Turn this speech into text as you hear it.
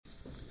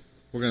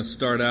We're going to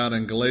start out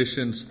in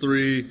Galatians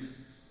 3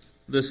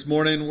 this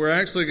morning. We're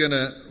actually going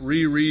to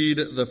reread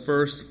the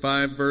first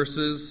 5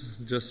 verses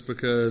just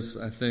because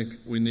I think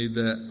we need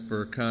that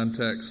for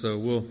context. So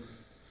we'll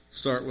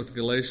start with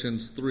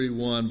Galatians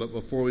 3:1. But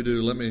before we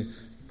do, let me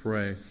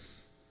pray.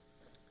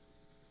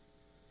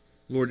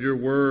 Lord, your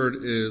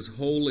word is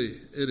holy.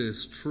 It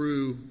is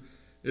true.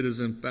 It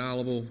is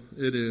infallible.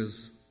 It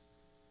is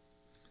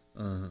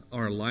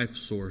our life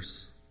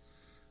source.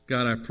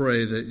 God, I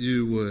pray that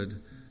you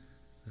would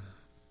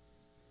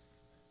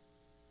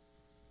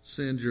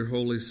send your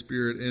Holy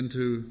Spirit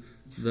into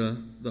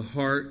the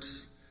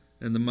hearts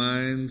and the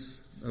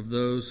minds of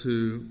those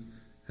who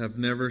have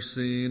never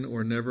seen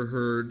or never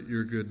heard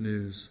your good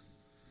news.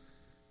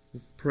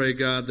 Pray,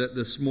 God, that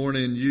this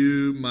morning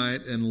you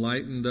might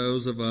enlighten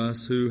those of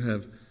us who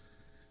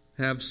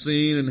have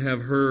seen and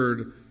have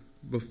heard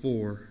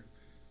before.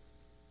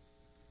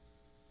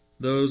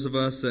 Those of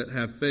us that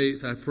have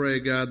faith, I pray,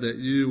 God, that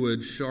you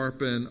would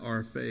sharpen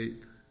our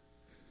faith,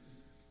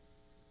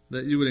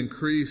 that you would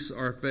increase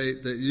our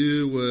faith, that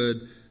you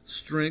would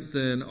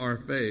strengthen our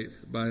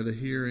faith by the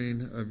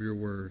hearing of your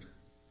word.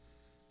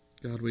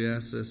 God, we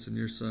ask this in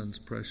your Son's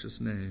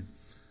precious name.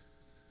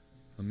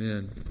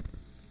 Amen.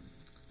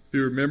 If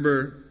you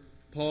remember,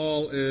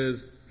 Paul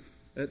is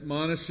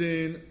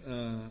admonishing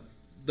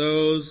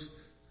those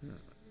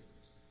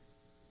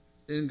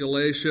in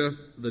Galatia,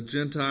 the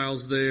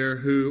Gentiles there,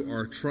 who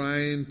are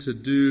trying to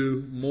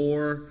do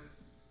more,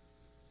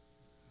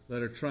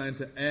 that are trying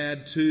to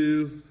add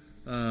to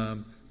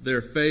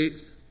their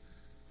faith.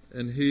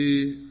 And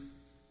he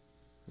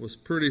was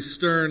pretty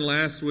stern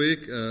last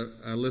week.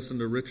 I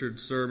listened to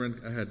Richard's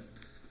sermon. I had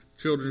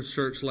children's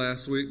church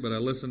last week, but I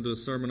listened to a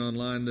sermon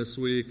online this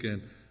week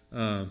and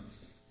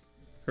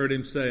heard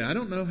him say, I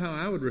don't know how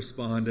I would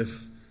respond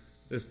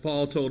if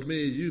Paul told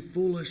me, you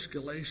foolish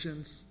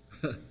Galatians.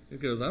 He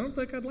goes, I don't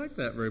think I'd like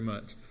that very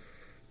much.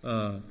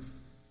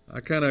 I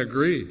kind of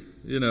agree.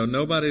 You know,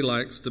 nobody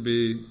likes to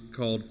be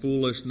called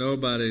foolish.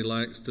 Nobody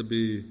likes to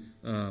be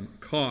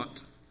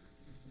caught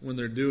when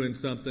they're doing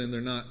something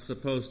they're not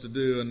supposed to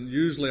do. And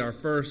usually our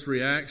first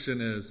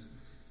reaction is,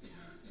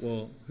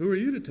 well, who are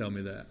you to tell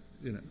me that?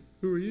 You know,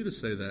 who are you to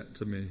say that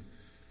to me?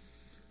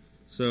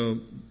 So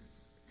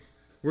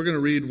we're going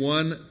to read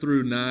 1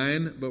 through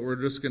 9, but we're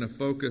just going to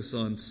focus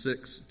on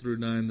 6 through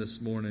 9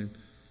 this morning.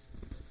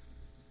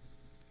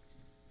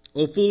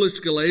 O foolish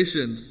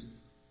Galatians,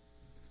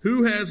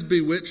 who has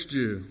bewitched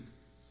you?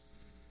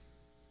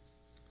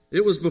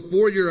 It was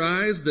before your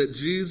eyes that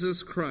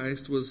Jesus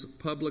Christ was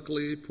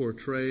publicly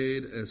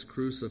portrayed as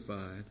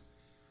crucified.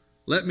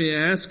 Let me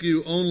ask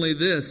you only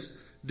this: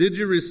 did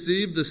you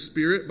receive the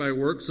Spirit by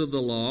works of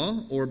the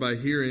law or by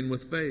hearing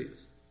with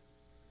faith?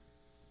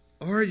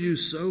 Are you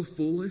so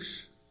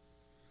foolish?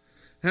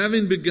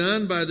 Having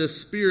begun by the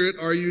Spirit,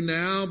 are you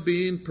now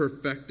being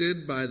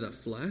perfected by the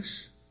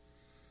flesh?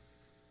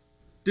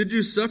 Did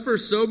you suffer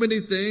so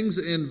many things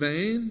in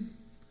vain,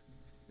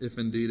 if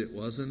indeed it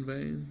was in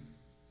vain?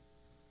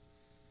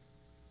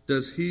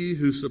 Does he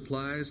who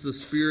supplies the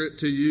Spirit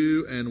to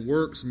you and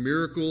works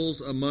miracles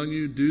among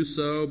you do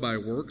so by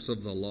works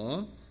of the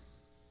law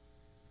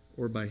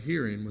or by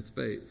hearing with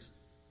faith?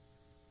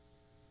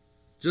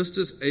 Just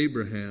as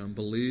Abraham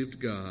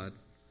believed God,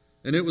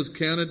 and it was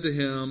counted to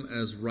him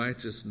as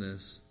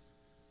righteousness.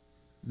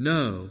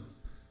 Know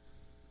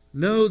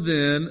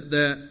then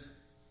that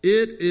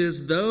it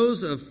is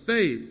those of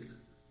faith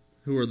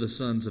who are the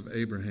sons of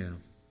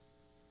Abraham.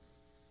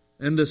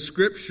 And the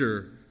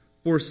Scripture,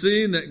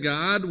 foreseeing that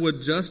God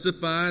would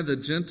justify the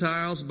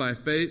Gentiles by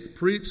faith,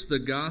 preached the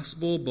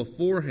gospel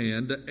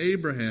beforehand to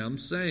Abraham,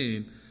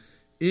 saying,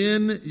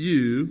 in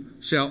you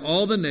shall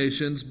all the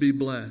nations be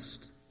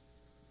blessed.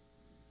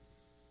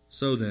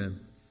 So then,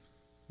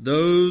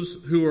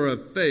 those who are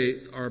of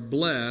faith are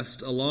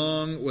blessed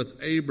along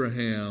with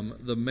Abraham,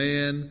 the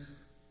man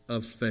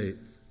of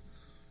faith.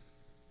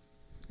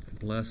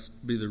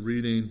 Blessed be the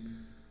reading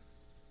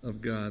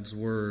of God's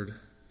word.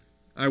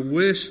 I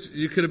wished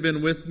you could have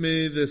been with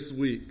me this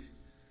week.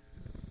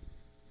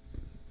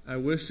 I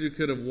wish you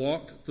could have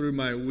walked through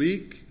my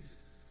week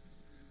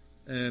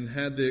and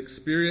had the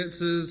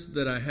experiences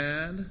that I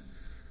had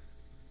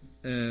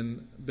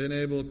and been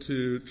able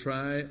to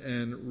try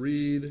and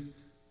read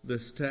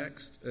this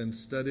text and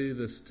study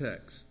this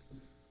text,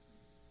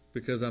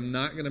 because I'm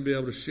not going to be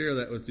able to share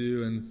that with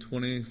you in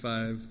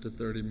 25 to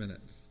 30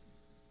 minutes.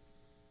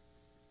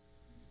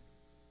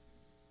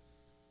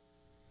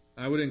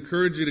 I would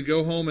encourage you to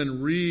go home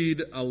and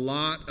read a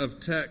lot of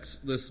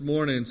text this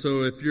morning.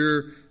 So if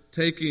you're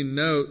taking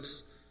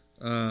notes,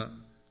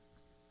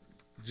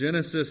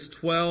 Genesis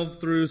 12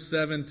 through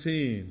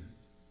 17,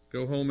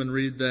 go home and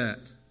read that.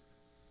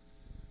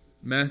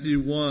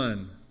 Matthew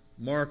 1,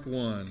 Mark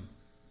 1,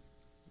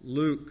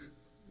 Luke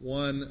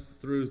 1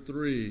 through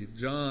 3,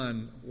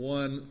 John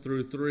 1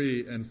 through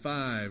 3 and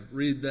 5,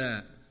 read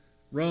that.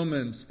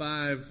 Romans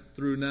 5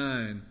 through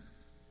 9,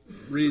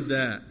 read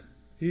that.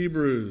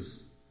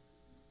 Hebrews,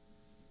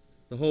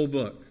 the whole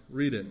book,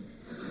 read it.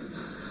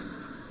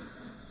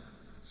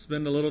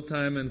 Spend a little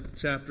time in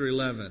chapter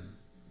 11.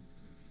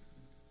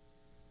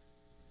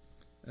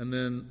 and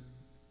then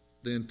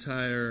the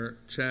entire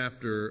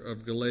chapter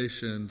of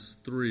Galatians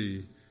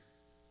 3.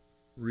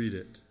 Read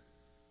it.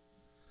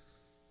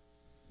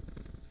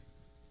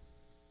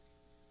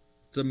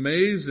 It's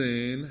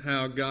amazing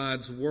how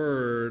God's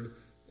Word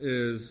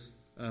is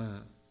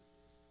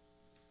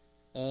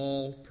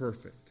all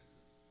perfect.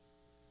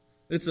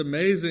 It's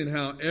amazing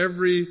how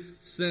every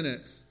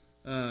sentence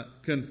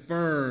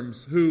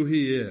confirms who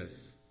He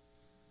is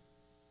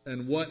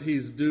and what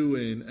He's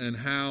doing and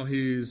how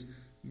He's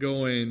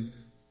going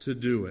to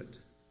do it.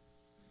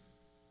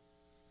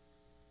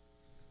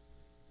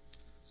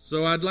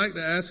 So I'd like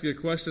to ask you a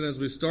question as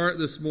we start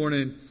this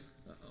morning.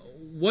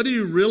 What do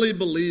you really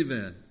believe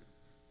in?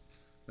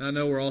 I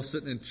know we're all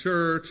sitting in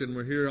church and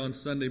we're here on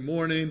Sunday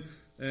morning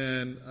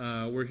and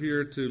we're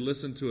here to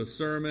listen to a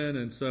sermon,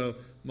 and so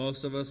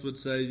most of us would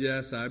say,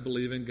 yes, I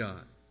believe in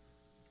God.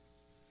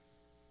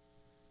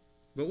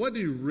 But what do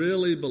you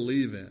really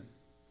believe in?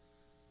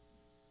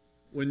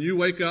 When you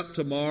wake up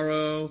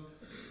tomorrow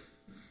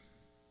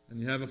and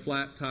you have a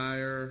flat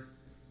tire,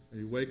 or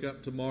you wake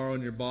up tomorrow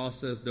and your boss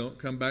says, don't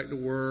come back to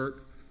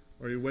work,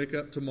 or you wake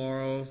up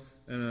tomorrow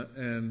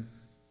and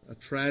a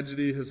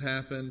tragedy has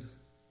happened,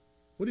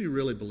 what do you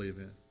really believe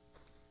in?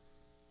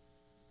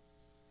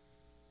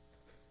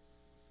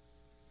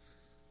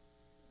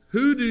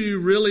 Who do you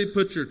really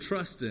put your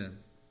trust in?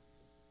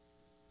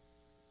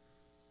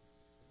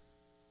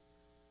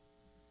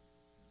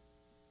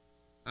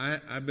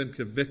 I've been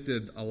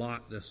convicted a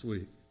lot this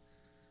week.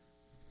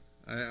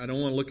 I don't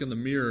want to look in the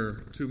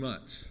mirror too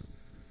much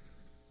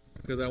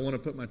because I want to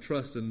put my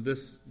trust in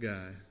this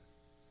guy.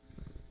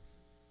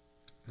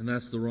 And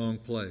that's the wrong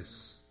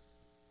place.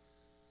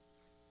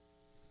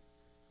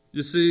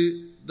 You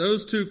see,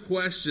 those two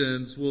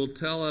questions will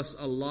tell us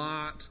a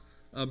lot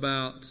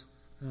about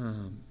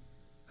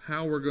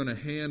how we're going to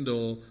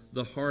handle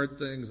the hard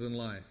things in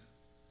life.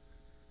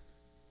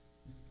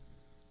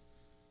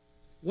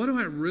 What do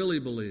I really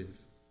believe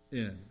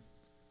in?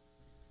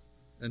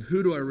 And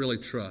who do I really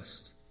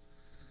trust?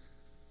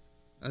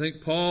 I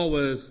think Paul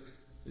was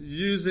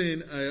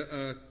using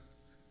a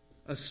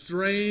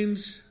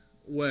strange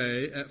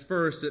way. At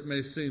first, it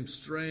may seem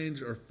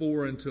strange or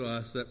foreign to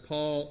us that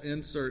Paul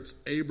inserts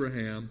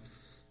Abraham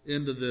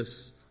into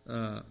this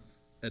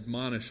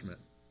admonishment.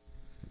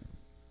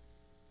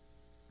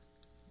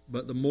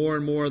 But the more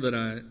and more that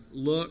I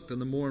looked and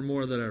the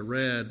more that I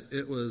read,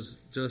 it was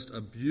just a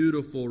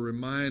beautiful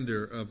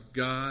reminder of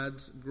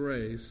God's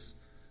grace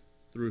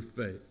through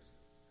faith.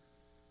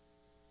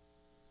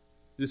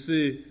 You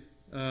see,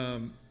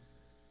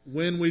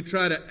 when we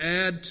try to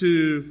add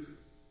to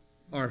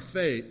our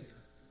faith,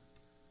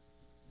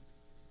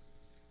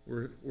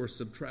 we're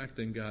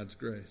subtracting God's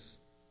grace.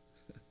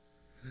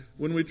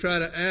 When we try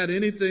to add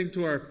anything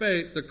to our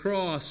faith, the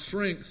cross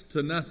shrinks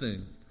to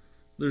nothing.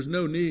 There's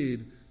no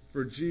need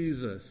for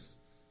Jesus.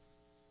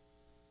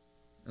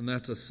 And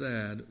that's a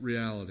sad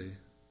reality.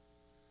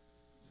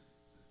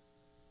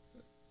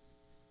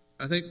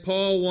 I think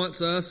Paul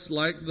wants us,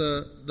 like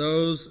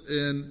those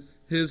in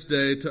his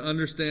day, to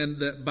understand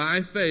that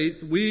by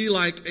faith, we,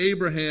 like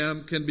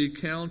Abraham, can be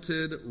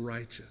counted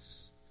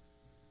righteous.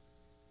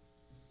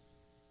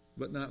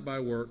 But not by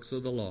works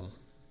of the law.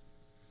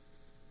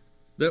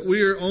 That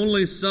we are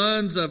only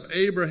sons of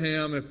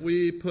Abraham if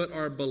we put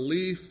our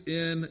belief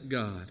in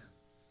God.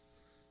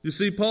 You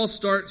see, Paul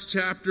starts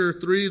chapter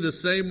 3 the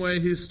same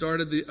way he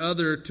started the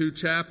other two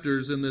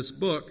chapters in this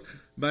book,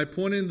 by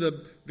pointing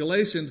the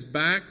Galatians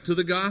back to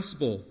the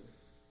gospel.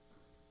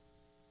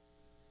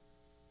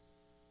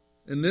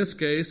 In this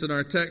case, in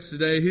our text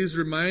today, he's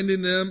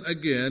reminding them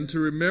again to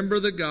remember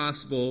the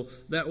gospel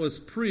that was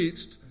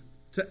preached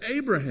to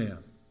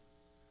Abraham.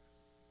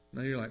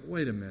 Now you're like,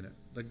 wait a minute.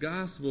 The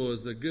gospel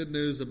is the good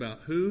news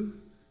about who?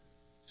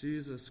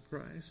 Jesus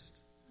Christ.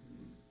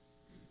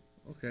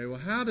 Okay, well,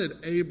 how did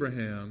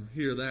Abraham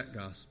hear that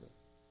gospel?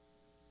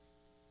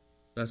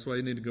 That's why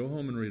you need to go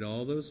home and read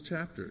all those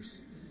chapters.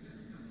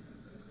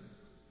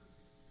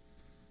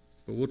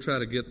 But we'll try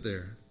to get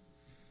there.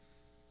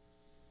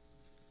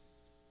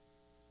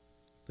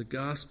 The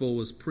gospel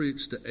was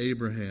preached to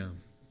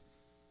Abraham.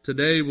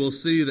 Today we'll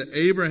see that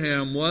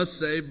Abraham was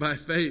saved by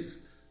faith,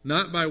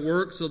 not by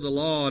works of the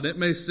law. And it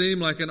may seem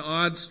like an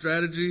odd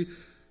strategy,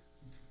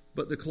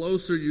 but the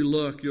closer you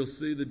look, you'll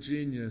see the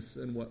genius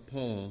in what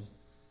Paul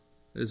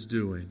is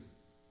doing.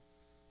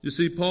 You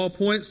see, Paul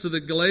points to the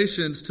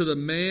Galatians to the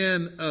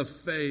man of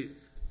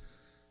faith.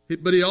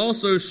 But he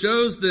also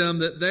shows them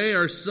that they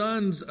are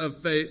sons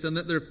of faith and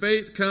that their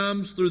faith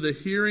comes through the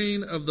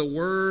hearing of the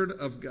Word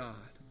of God.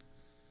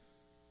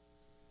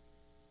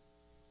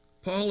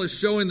 Paul is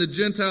showing the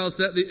Gentiles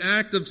that the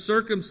act of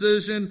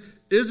circumcision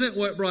isn't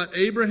what brought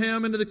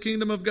Abraham into the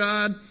kingdom of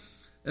God,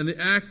 and the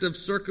act of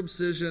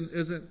circumcision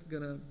isn't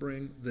going to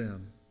bring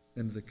them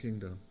into the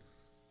kingdom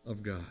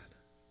of God.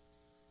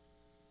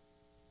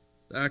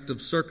 The act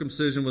of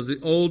circumcision was the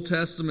Old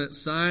Testament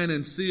sign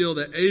and seal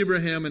that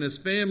Abraham and his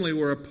family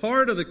were a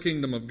part of the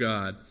kingdom of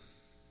God,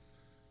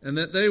 and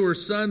that they were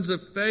sons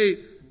of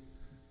faith,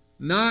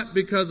 not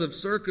because of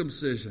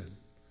circumcision,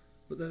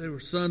 but that they were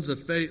sons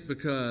of faith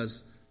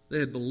because They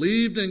had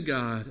believed in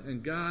God,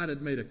 and God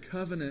had made a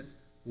covenant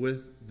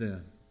with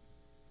them.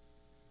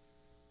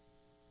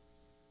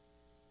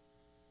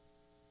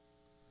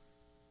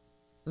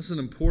 That's an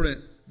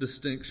important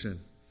distinction.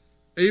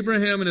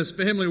 Abraham and his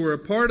family were a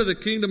part of the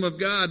kingdom of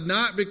God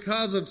not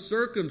because of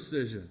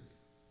circumcision.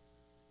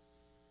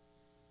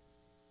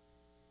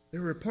 They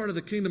were a part of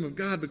the kingdom of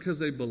God because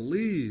they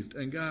believed,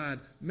 and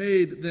God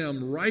made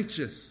them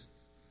righteous.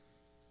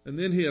 And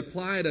then he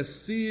applied a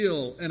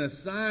seal and a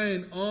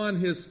sign on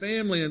his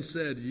family and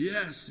said,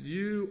 yes,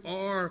 you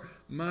are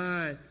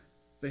my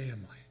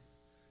family.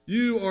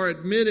 You are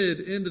admitted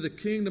into the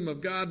kingdom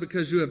of God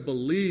because you have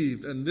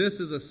believed, and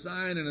this is a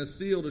sign and a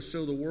seal to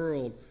show the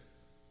world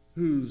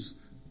whose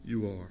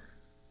you are.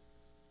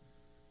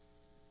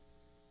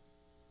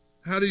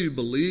 How do you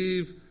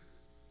believe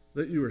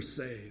that you are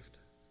saved?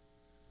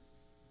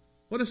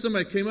 What if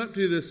somebody came up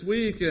to you this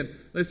week and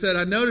they said,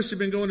 I noticed you've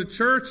been going to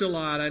church a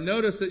lot. I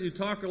noticed that you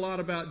talk a lot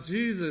about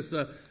Jesus.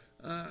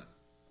 I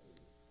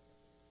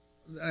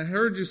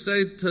heard you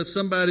say to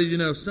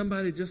somebody,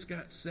 somebody just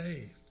got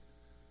saved.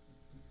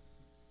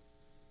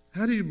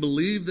 How do you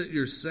believe that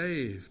you're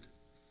saved?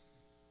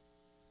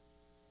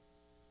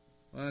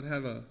 Well, I'd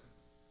have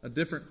a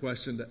different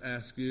question to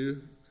ask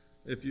you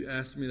if you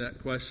asked me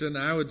that question.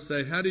 I would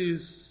say, how do you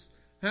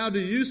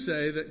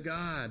say that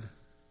God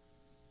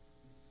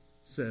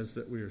says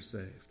that we are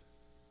saved?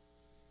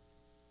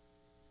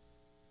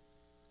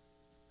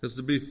 Because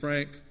to be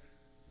frank,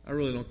 I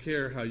really don't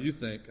care how you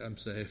think I'm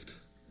saved.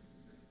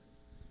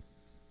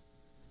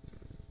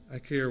 I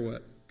care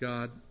what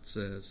God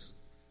says.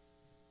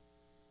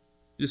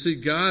 You see,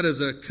 God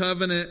is a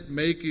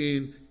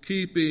covenant-making,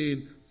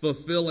 keeping,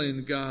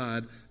 fulfilling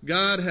God.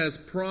 God has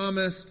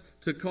promised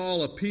to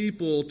call a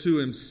people to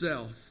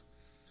himself.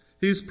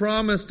 He's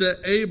promised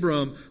to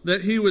Abram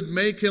that he would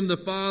make him the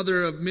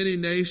father of many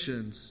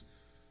nations.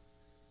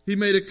 He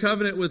made a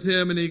covenant with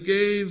him, and he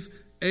gave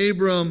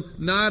Abram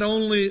not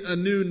only a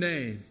new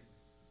name,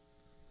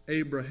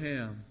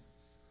 Abraham,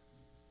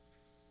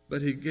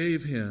 but he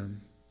gave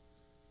him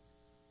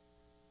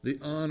the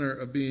honor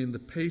of being the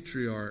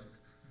patriarch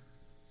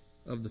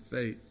of the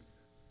faith.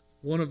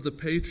 One of the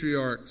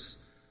patriarchs,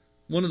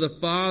 one of the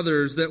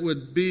fathers that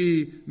would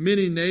be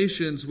many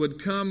nations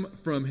would come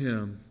from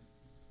him.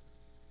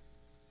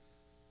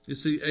 You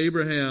see,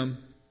 Abraham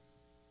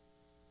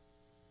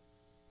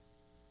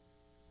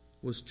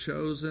was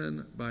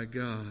chosen by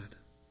God.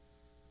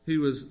 He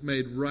was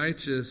made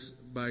righteous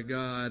by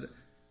God.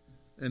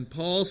 And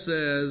Paul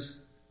says,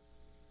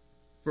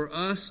 for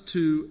us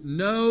to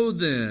know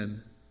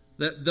then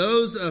that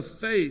those of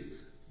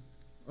faith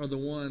are the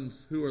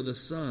ones who are the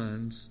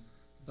sons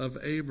of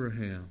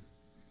Abraham.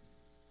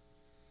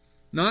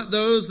 Not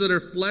those that are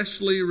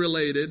fleshly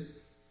related,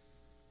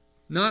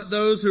 not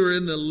those who are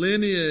in the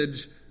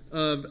lineage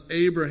of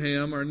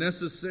Abraham are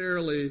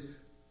necessarily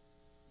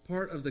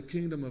part of the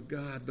kingdom of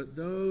God, but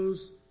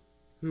those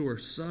who are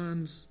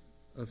sons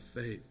of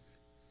faith.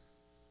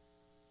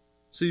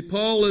 See,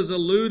 Paul is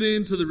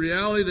alluding to the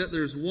reality that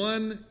there's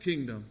one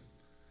kingdom.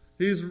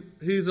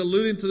 He's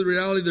alluding to the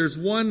reality there's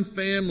one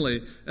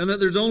family, and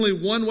that there's only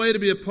one way to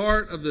be a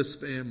part of this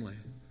family.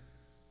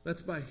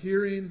 That's by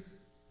hearing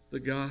the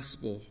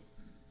gospel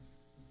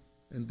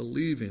and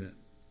believing it.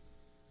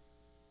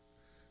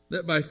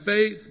 That by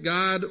faith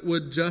God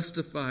would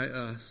justify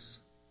us.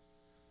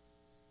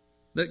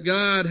 That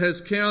God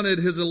has counted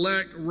his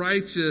elect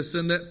righteous,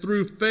 and that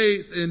through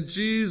faith in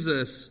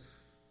Jesus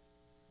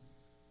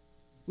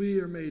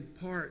we are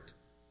made part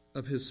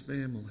of his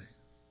family.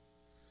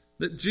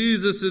 That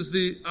Jesus is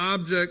the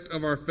object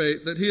of our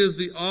faith, that he is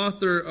the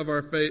author of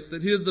our faith,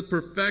 that he is the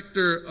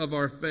perfecter of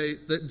our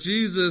faith, that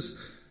Jesus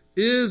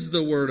is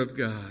the Word of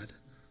God,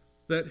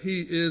 that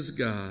he is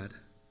God,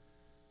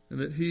 and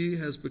that he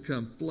has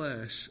become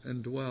flesh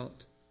and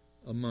dwelt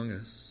among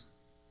us.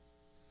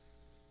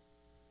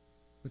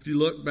 If you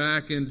look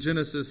back in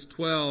Genesis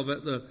 12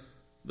 at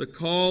the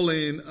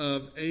calling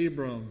of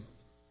Abram,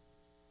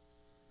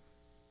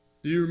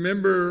 do you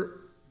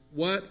remember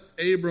what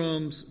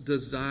Abram's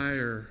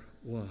desire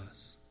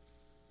was?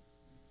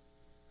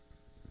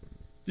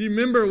 Do you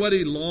remember what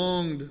he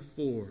longed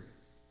for?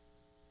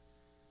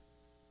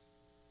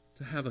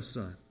 To have a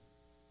son.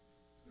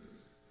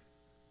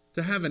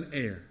 To have an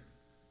heir.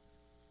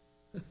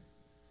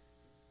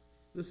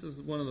 This is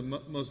one of the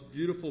most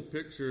beautiful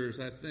pictures,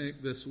 I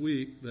think, this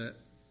week, that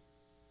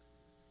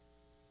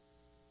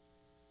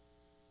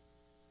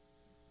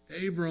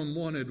Abram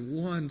wanted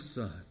one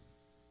son.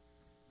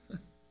 And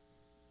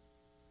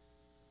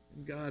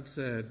God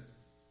said,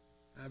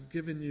 I've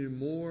given you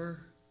more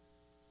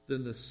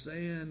than the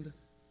sand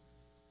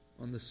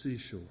on the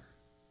seashore,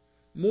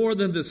 more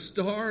than the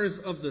stars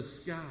of the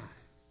sky.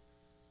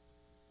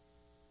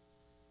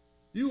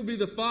 You will be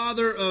the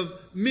father of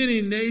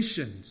many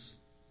nations.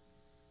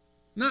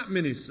 Not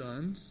many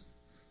sons,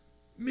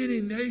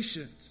 many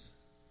nations.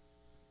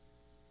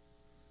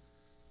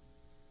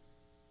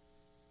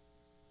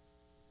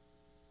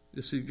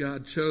 You see,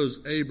 God chose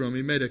Abram.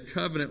 He made a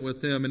covenant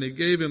with him, and he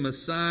gave him a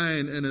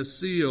sign and a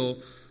seal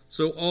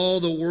so all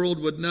the world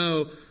would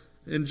know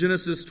In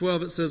Genesis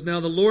 12 it says, "Now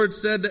the Lord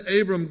said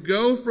to Abram,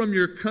 Go from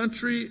your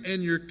country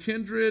and your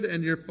kindred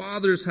and your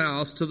father's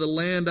house to the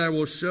land I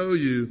will show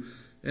you,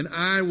 and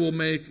I will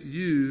make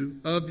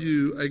of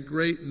you a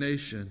great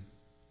nation,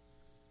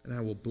 and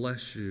I will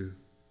bless you,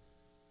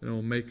 and I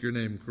will make your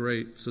name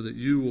great, so that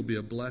you will be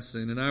a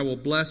blessing. And I will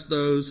bless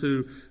those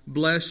who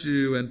bless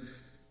you, and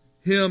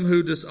him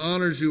who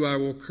dishonors you I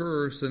will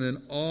curse, and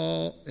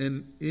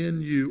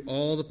in you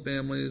all the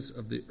families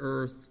of the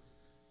earth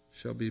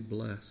shall be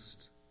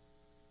blessed."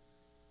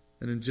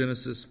 And in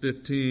Genesis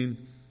 15,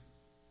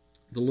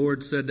 the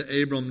Lord said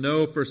to Abram,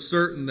 "Know for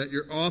certain that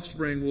your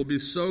offspring will be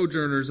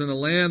sojourners in a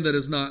land that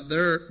is not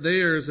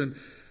theirs, and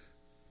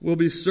will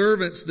be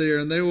servants there,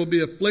 and they will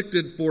be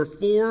afflicted for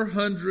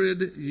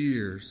 400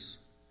 years.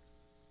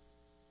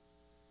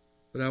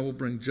 But I will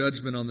bring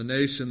judgment on the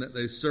nation that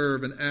they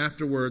serve, and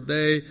afterward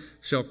they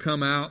shall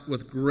come out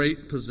with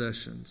great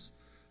possessions.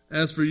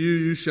 As for you,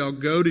 you shall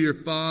go to your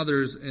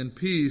fathers in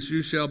peace.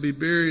 You shall be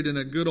buried in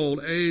a good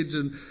old age,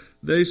 and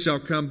they shall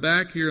come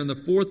back here in the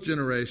 4th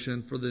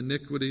generation, for the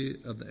iniquity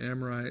of the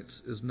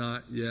Amorites is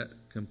not yet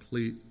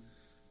complete."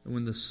 And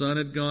when the sun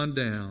had gone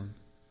down,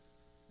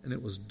 and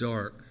it was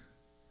dark,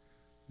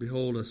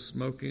 behold, a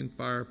smoking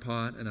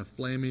firepot and a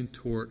flaming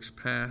torch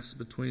passed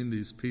between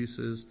these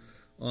pieces.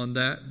 On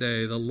that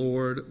day the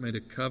Lord made a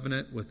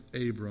covenant with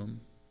Abram,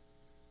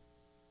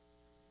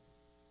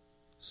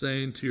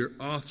 saying, "To your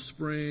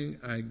offspring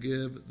I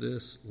give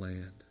this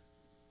land."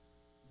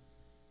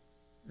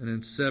 And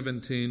in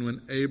 17,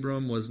 when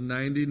Abram was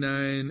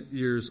 99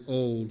 years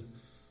old,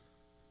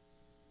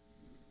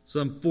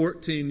 some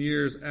 14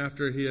 years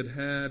after he had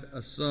had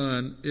a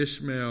son,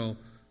 Ishmael,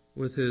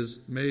 with his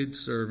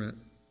maidservant,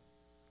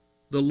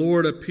 the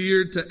Lord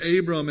appeared to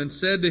Abram and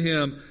said to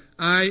him,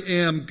 "I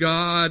am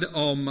God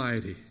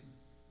Almighty.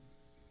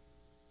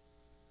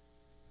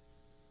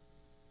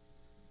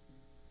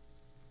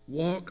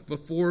 Walk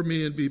before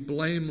me and be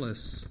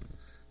blameless,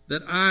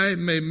 that I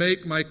may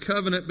make my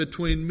covenant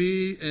between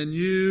me and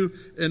you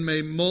and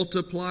may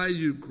multiply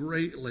you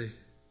greatly."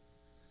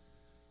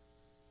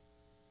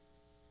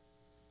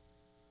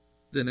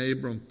 Then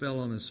Abram fell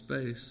on his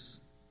face.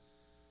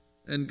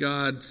 And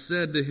God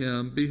said to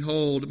him,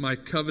 "Behold, my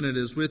covenant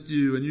is with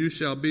you, and you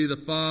shall be the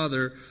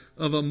father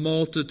of a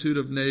multitude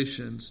of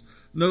nations.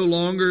 No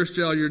longer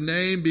shall your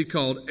name be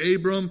called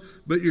Abram,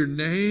 but your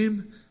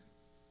name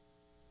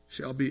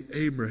shall be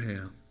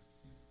Abraham.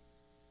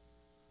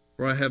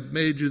 For I have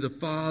made you the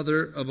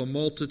father of a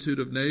multitude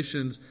of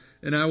nations,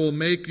 and I will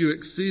make you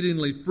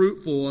exceedingly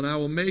fruitful, and I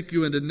will make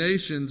you into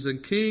nations,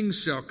 and kings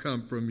shall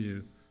come from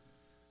you.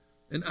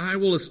 And I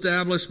will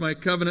establish my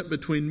covenant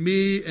between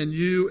me and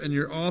you and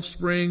your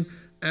offspring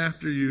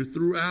after you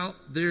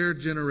throughout their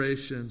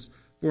generations,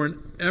 for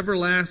an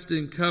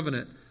everlasting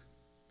covenant,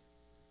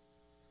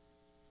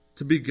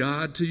 to be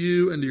God to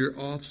you and to your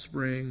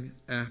offspring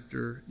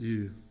after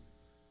you.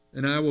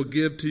 And I will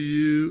give to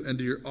you and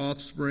to your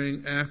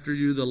offspring after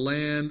you the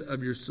land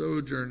of your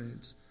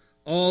sojournings,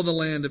 all the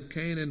land of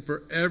Canaan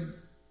for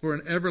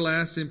an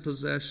everlasting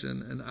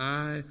possession, and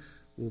I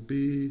will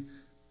be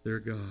their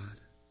God."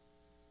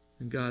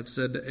 And God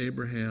said to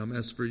Abraham,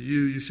 "As for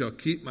you, you shall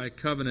keep my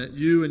covenant,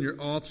 you and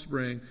your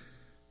offspring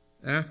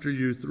after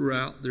you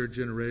throughout their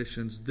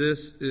generations.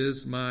 This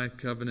is my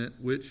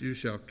covenant which you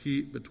shall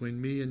keep between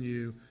me and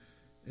you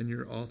and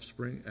your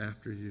offspring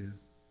after you."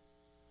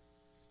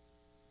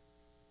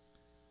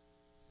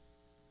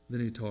 Then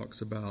he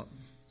talks about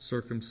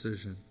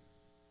circumcision.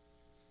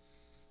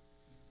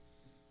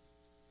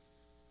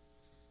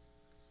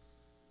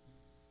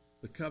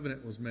 The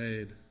covenant was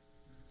made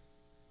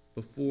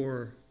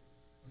before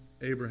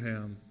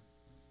Abraham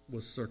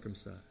was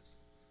circumcised.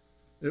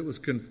 It was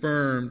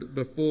confirmed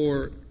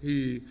before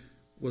he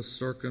was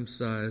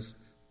circumcised.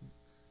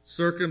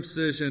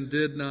 Circumcision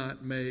did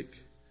not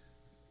make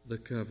the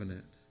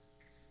covenant.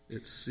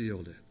 It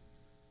sealed it.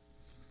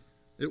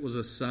 It was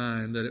a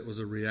sign that it was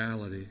a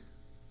reality,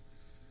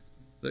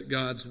 that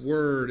God's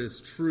word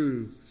is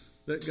true,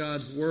 that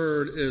God's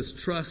word is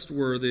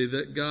trustworthy,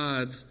 that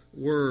God's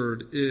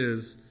word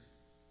is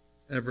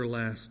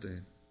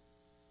everlasting.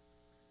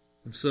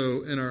 And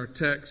so in our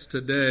text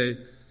today,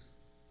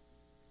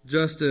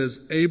 just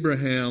as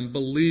Abraham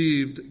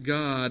believed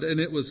God and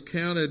it was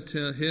counted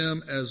to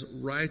him as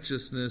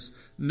righteousness,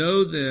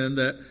 know then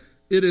that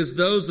it is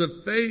those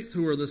of faith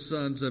who are the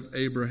sons of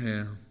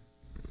Abraham.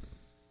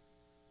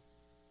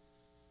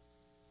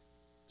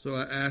 So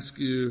I ask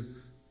you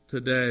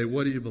today,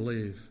 what do you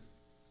believe?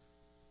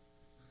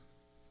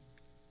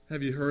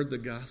 Have you heard the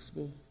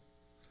gospel?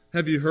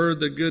 Have you heard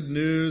the good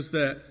news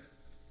that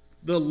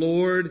the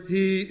Lord,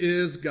 He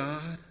is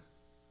God?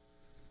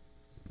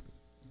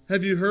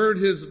 Have you heard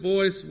His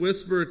voice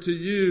whisper to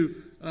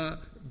you,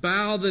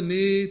 bow the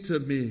knee to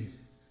me.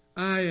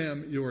 I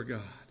am your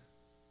God.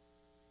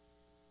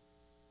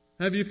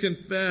 Have you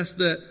confessed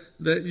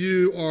that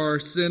you are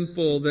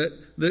sinful,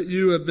 that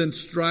you have been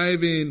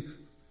striving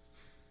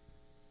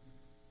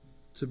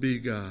to be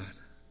God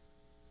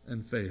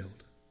and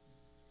failed?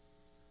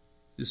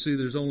 You see,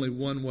 there's only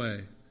one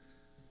way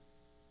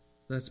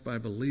That's by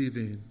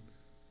believing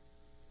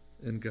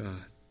in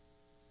God,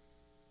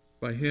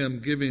 by Him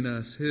giving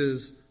us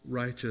His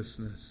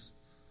righteousness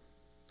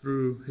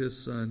through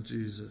His Son,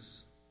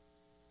 Jesus.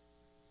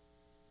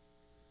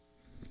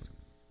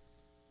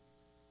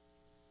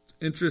 It's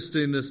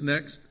interesting, this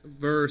next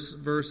verse,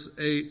 verse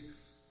 8.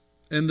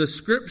 And the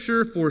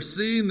Scripture,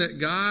 foreseeing that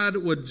God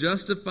would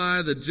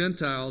justify the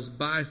Gentiles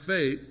by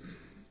faith,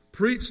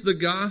 preached the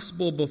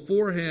gospel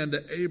beforehand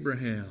to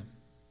Abraham,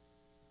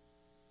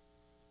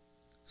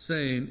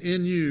 saying,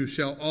 in you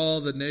shall all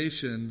the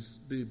nations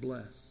be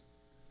blessed.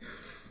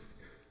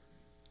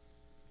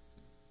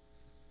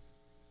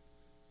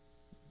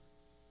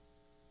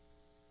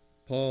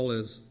 Paul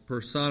is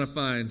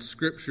personifying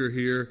Scripture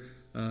here.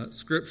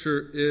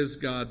 Scripture is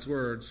God's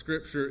Word.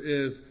 Scripture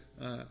is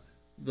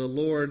the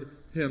Lord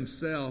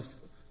Himself.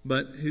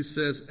 But he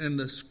says, and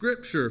the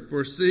Scripture,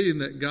 foreseeing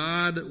that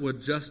God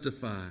would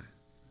justify.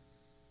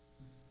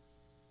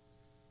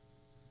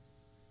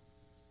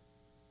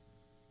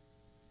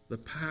 The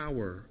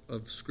power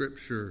of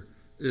Scripture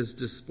is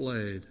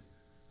displayed.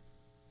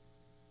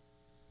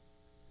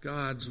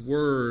 God's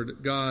Word,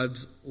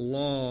 God's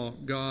law,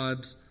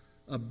 God's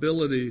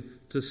ability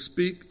to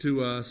speak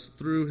to us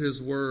through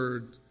His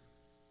Word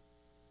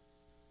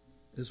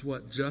is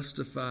what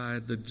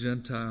justified the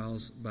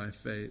Gentiles by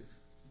faith.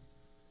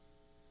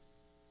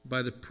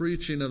 By the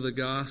preaching of the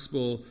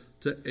gospel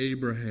to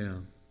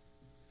Abraham.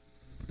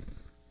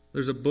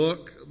 There's a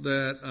book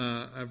that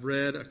I've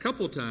read a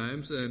couple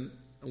times, and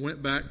I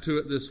went back to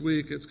it this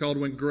week. It's called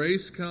When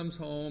Grace Comes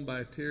Home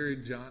by Terry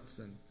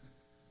Johnson.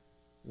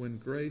 When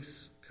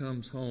Grace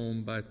Comes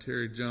Home by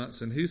Terry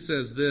Johnson. He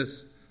says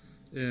this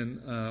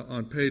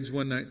on page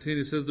 119.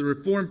 He says, the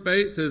Reformed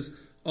faith has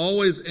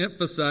always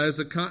emphasized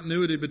the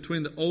continuity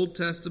between the Old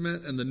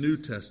Testament and the New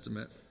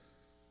Testament,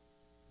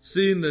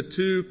 seeing the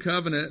two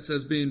covenants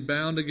as being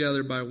bound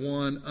together by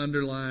one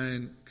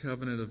underlying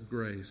covenant of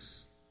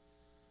grace.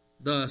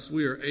 Thus,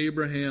 we are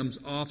Abraham's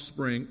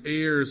offspring,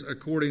 heirs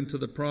according to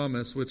the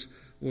promise, which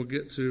we'll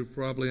get to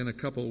probably in a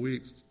couple of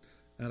weeks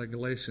out of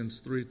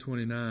Galatians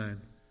 3:29.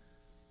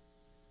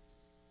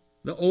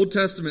 The Old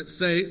Testament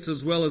saints,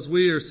 as well as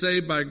we, are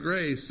saved by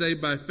grace,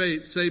 saved by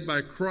faith, saved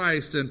by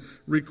Christ, and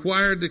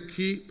required to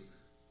keep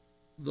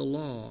the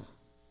law.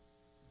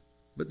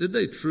 But did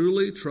they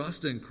truly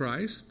trust in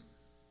Christ?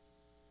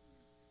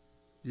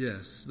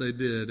 Yes, they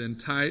did. In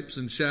types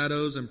and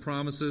shadows and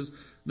promises,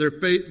 their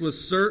faith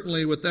was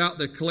certainly without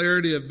the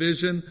clarity of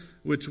vision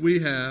which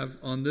we have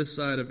on this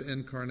side of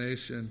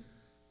incarnation.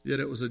 Yet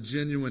it was a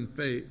genuine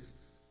faith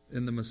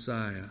in the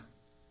Messiah.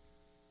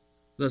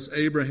 Thus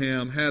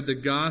Abraham had the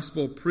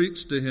gospel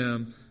preached to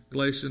him,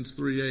 Galatians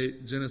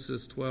 3:8,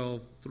 Genesis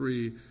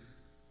 12:3.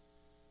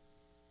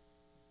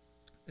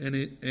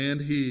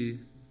 And he,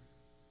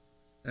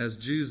 as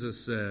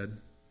Jesus said,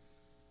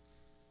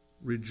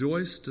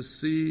 rejoiced to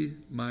see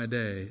my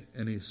day,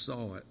 and he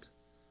saw it,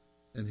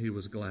 and he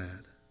was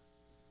glad.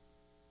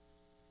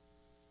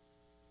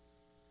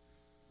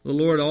 The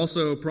Lord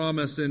also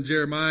promised in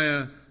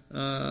Jeremiah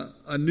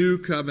a new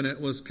covenant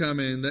was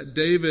coming, that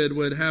David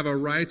would have a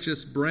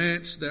righteous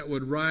branch that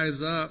would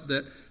rise up,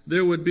 that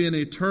there would be an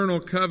eternal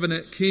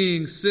covenant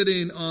king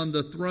sitting on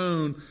the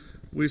throne.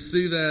 We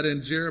see that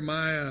in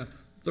Jeremiah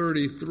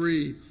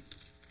 33. It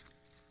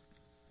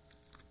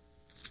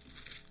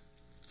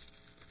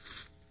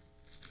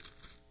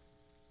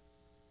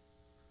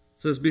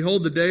says,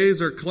 behold, the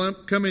days are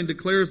coming,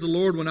 declares the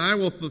Lord, when I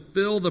will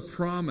fulfill the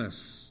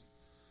promise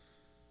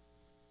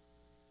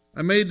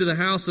I made to the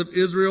house of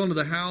Israel and to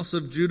the house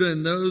of Judah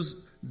in those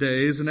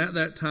days, and at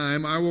that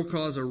time I will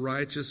cause a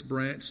righteous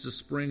branch to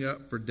spring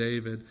up for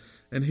David,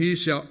 and he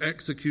shall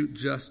execute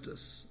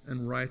justice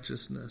and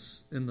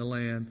righteousness in the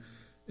land.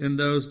 In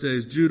those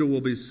days Judah will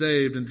be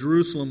saved, and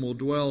Jerusalem will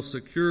dwell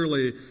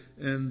securely,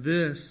 and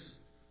this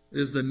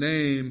is the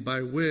name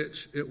by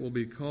which it will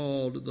be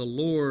called, the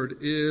Lord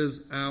is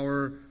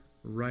our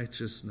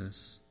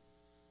righteousness.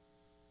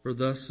 For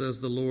thus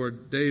says the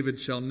Lord, David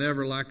shall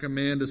never lack a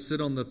man to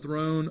sit on the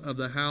throne of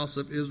the house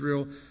of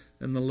Israel,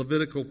 and the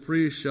Levitical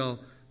priest shall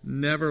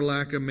never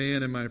lack a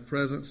man in my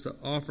presence to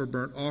offer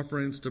burnt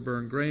offerings, to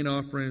burn grain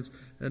offerings,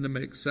 and to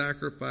make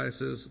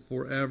sacrifices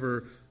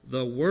forever.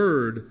 The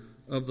word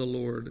of the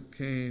Lord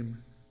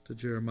came to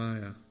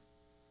Jeremiah.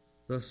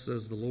 Thus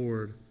says the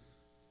Lord,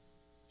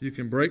 you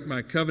can break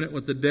my covenant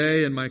with the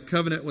day and my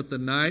covenant with the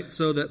night,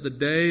 so that the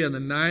day and the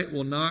night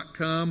will not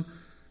come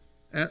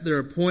at their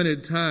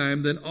appointed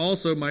time, then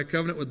also my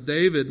covenant with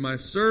David, my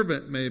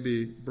servant, may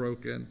be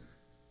broken,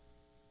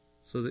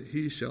 so that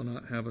he shall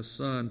not have a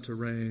son to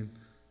reign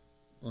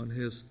on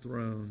his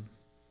throne.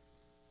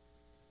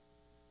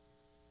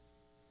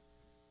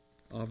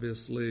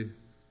 Obviously,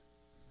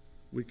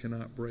 we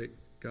cannot break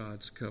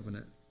God's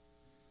covenant.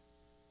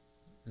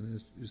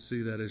 And you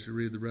see that as you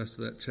read the rest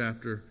of that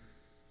chapter.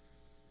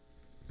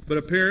 But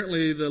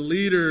apparently the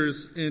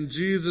leaders in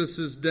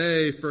Jesus'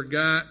 day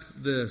forgot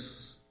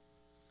this.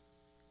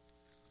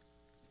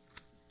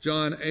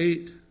 John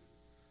 8,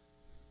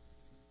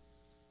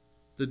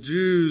 the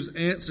Jews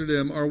answered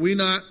him, are we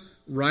not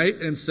right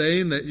in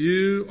saying that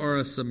you are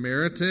a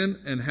Samaritan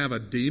and have a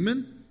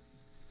demon?"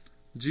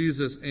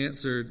 Jesus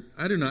answered,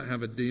 "I do not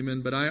have a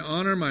demon, but I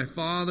honor my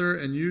Father,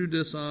 and you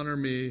dishonor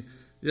me.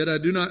 Yet I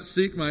do not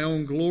seek my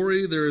own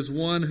glory. There is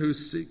one who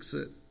seeks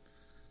it,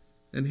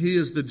 and he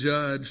is the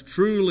judge.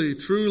 Truly,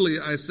 truly,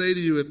 I say to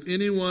you, if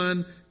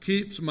anyone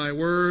keeps my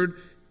word,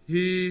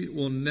 he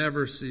will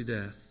never see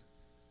death."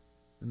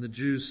 And the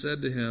Jews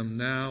said to him,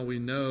 "Now we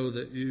know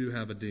that you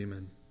have a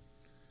demon.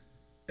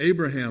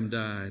 Abraham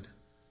died,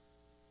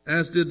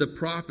 as did the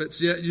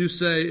prophets, yet you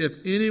say, if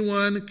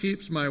anyone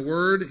keeps my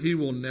word, he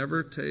will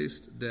never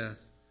taste death.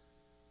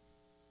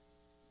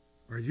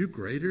 Are you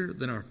greater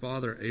than our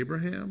father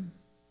Abraham,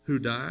 who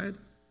died,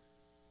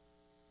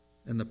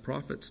 and the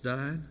prophets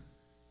died?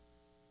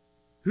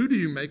 Who do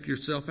you make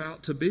yourself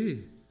out to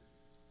be?"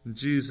 And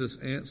Jesus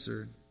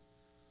answered,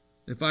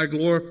 "If I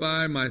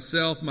glorify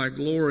myself, my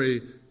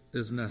glory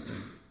is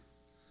nothing.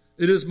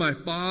 It is my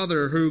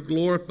Father who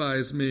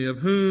glorifies me, of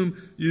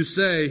whom you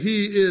say,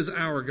 he is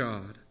our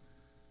God.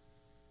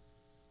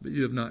 But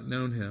you have not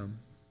known him.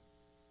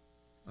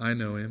 I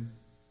know him.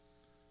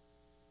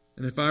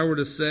 And if I were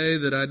to say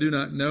that I do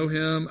not know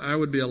him, I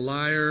would be a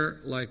liar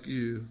like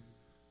you.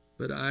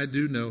 But I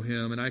do know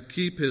him, and I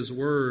keep his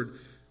word.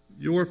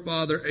 Your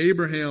father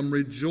Abraham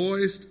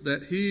rejoiced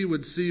that he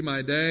would see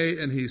my day,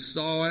 and he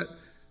saw it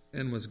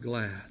and was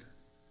glad."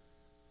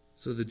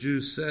 So the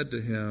Jews said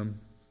to him,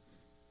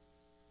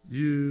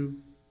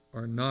 "You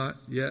are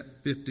not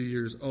yet 50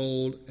 years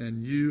old,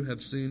 and you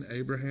have seen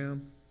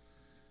Abraham?"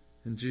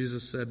 And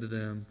Jesus said to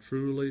them,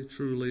 "Truly,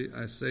 truly,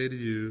 I say to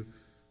you,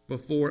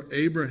 before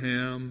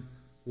Abraham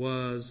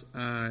was,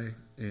 I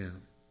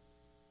am."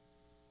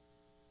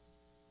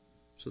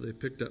 So they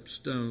picked up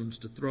stones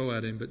to throw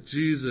at him, but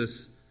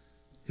Jesus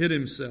hid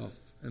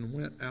himself and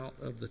went out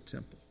of the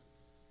temple.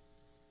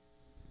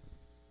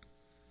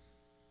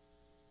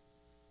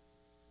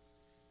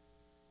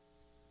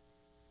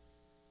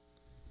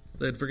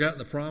 They had forgotten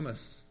the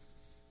promise.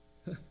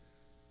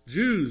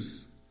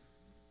 Jews,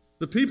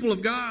 the people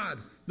of God,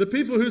 the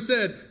people who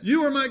said,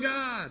 "You are my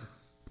God,"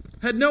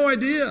 had no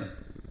idea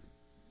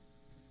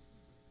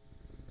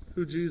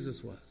who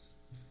Jesus was.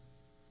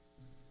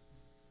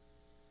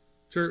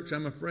 Church,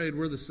 I'm afraid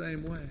we're the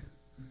same way.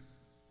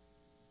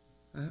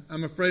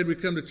 I'm afraid we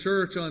come to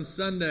church on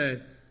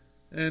Sunday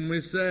and we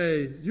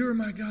say, "You're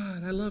my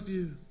God, I love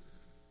you."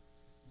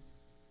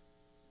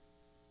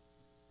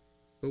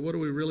 But what do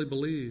we really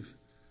believe?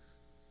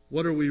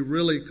 What are we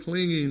really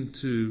clinging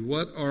to?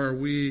 What are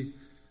we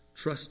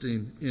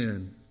trusting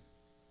in?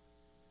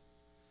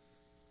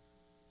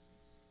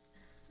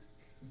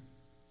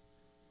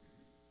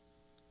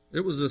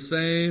 It was the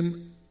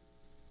same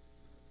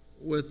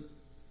with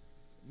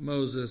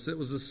Moses. It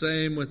was the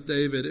same with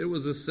David. It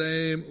was the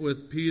same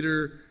with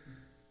Peter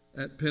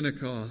at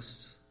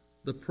Pentecost.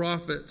 The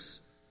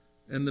prophets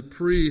and the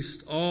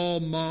priests all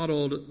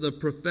modeled the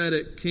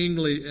prophetic,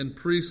 kingly, and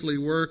priestly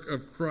work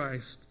of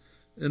Christ.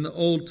 In the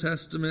Old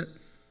Testament,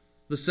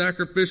 the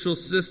sacrificial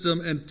system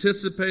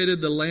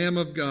anticipated the Lamb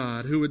of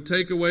God who would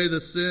take away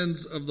the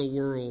sins of the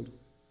world.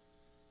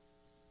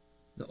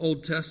 The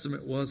Old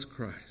Testament was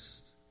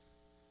Christ.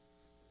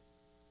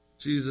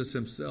 Jesus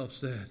himself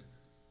said,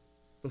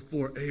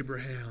 "Before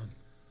Abraham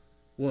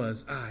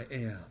was, I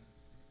am."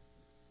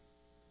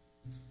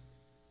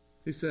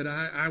 He said,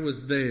 I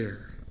was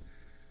there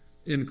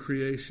in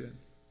creation.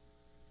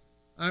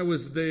 I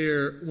was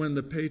there when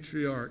the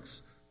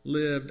patriarchs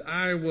lived.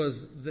 I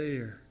was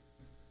there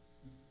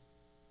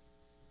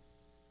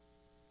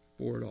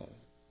for it all.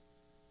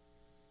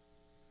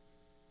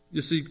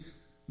 You see,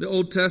 the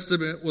Old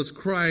Testament was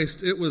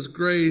Christ, it was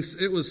grace,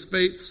 it was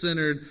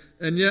faith-centered,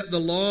 and yet the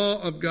law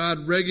of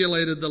God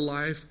regulated the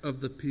life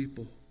of the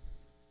people.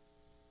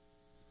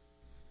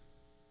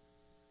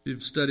 If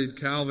you've studied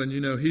Calvin, you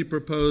know he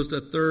proposed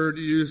a third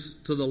use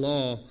to the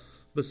law.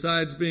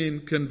 Besides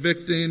being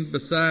convicting,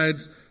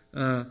 besides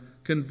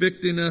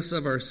convicting us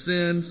of our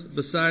sins,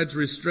 besides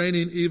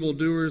restraining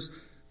evildoers,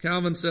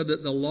 Calvin said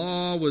that the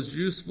law was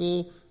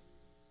useful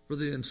for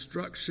the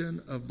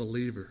instruction of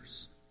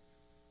believers.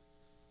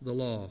 The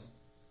law,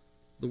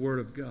 the Word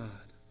of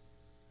God.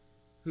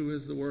 Who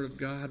is the Word of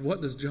God?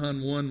 What does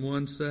John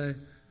 1:1 say?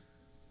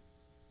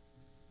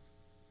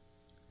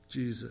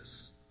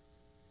 Jesus.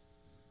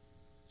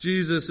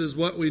 Jesus is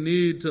what we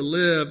need to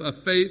live a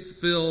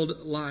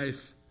faith-filled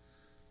life.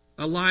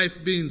 A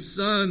life being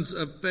sons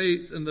of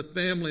faith in the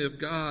family of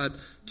God.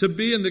 To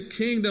be in the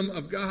kingdom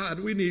of God,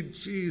 we need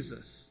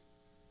Jesus.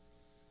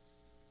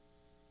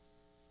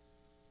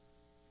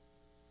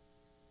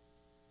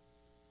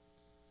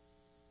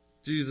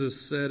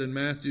 Jesus said in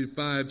Matthew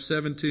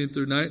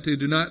 5:17-19,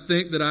 "Do not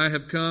think that I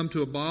have come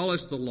to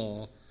abolish the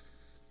law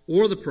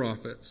or the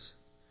prophets.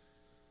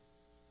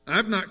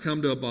 I've not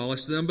come to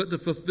abolish them, but to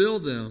fulfill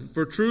them.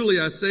 For truly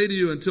I say to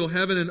you, until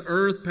heaven and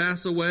earth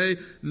pass away,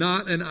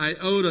 not an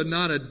iota,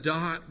 not a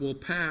dot will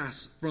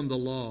pass from the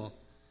law,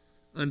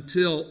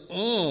 until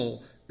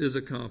all is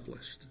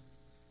accomplished.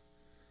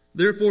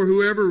 Therefore,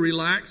 whoever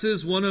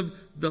relaxes one of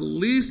the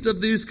least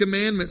of these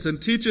commandments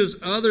and teaches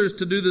others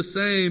to do the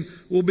same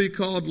will be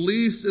called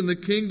least in the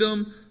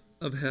kingdom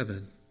of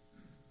heaven.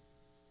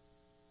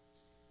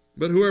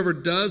 But whoever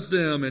does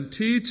them and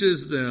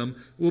teaches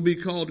them will be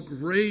called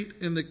great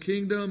in the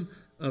kingdom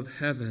of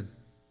heaven.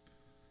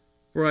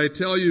 For I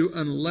tell you,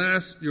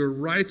 unless your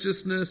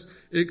righteousness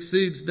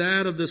exceeds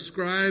that of the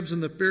scribes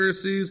and the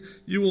Pharisees,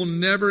 you will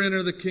never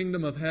enter the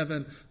kingdom of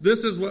heaven.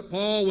 This is what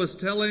Paul was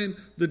telling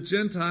the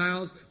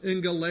Gentiles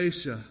in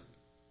Galatia.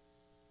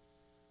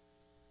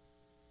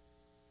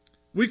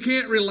 We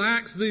can't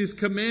relax these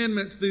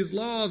commandments, these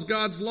laws.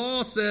 God's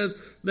law says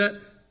that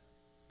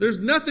there's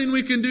nothing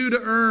we can do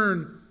to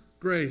earn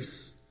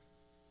grace.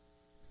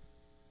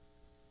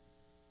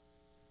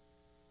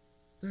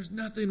 There's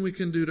nothing we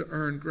can do to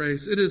earn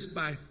grace. It is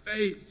by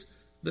faith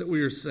that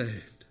we are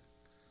saved.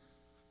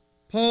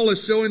 Paul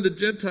is showing the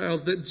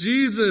Gentiles that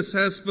Jesus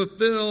has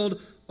fulfilled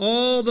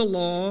all the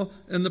law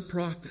and the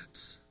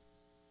prophets.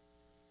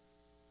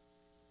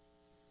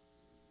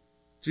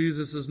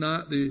 Jesus is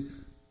not the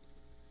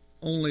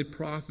only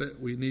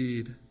prophet we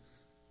need.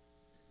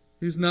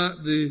 He's not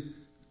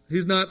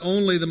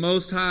only the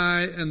Most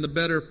High and the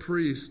better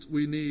priest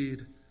we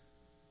need,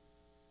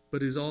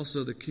 but He's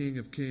also the King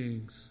of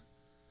Kings.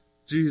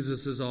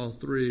 Jesus is all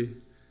three.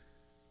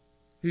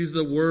 He's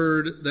the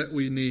Word that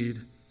we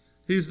need.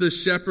 He's the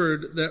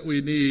Shepherd that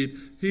we need.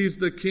 He's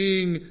the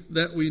King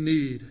that we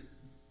need.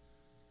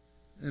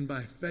 And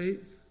by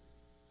faith,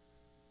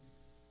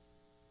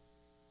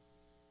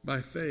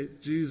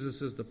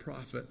 Jesus is the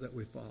prophet that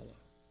we follow.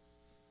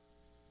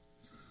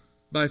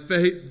 By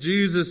faith,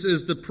 Jesus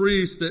is the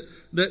priest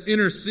that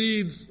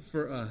intercedes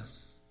for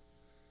us.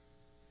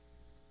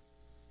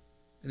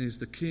 And He's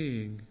the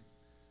King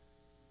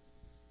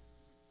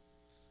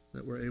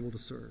that we're able to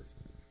serve.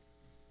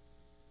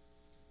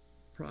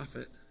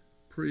 Prophet,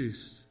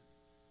 priest,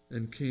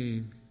 and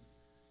king.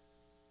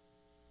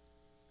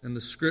 And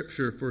the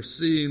Scripture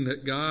foreseeing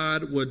that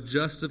God would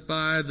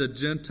justify the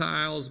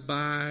Gentiles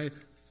by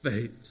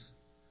faith.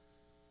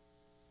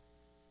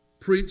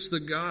 Preach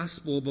the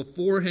gospel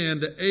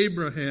beforehand to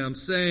Abraham,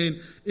 saying,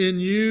 "In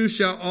you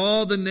shall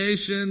all the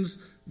nations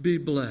be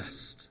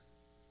blessed."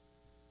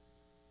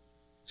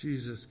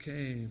 Jesus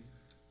came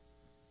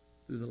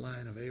through the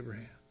line of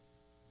Abraham.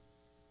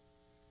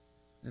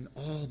 And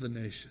all the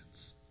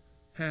nations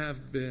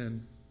have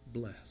been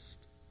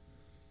blessed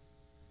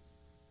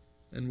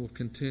and will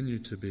continue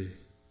to be.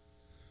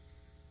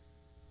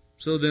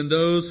 So then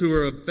those who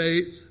are of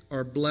faith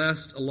are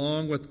blessed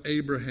along with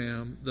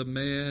Abraham, the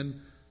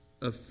man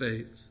of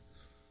faith.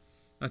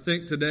 I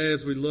think today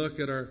as we look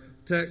at our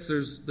text,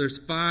 there's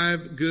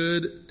 5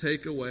 good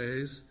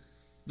takeaways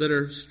that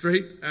are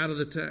straight out of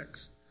the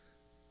text.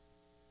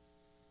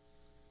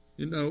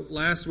 You know,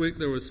 last week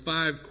there was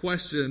 5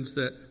 questions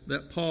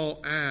that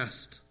Paul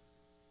asked.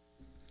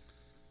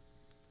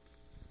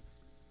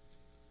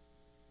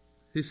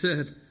 He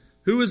said,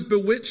 "Who has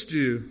bewitched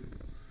you?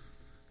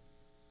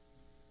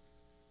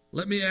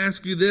 Let me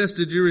ask you this,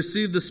 did you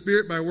receive the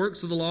Spirit by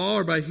works of the law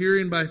or by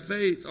hearing by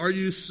faith? Are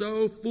you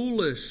so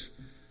foolish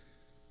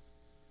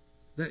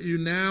that you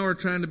now are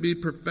trying to be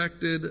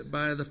perfected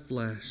by the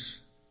flesh?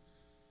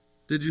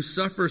 Did you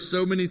suffer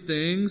so many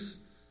things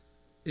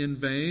in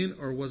vain,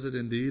 or was it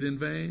indeed in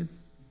vain?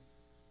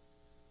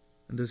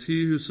 And does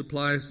He who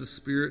supplies the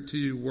Spirit to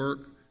you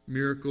work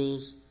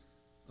miracles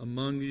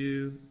among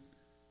you?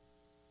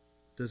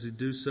 Does He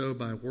do so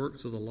by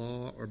works of the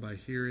law or by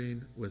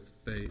hearing with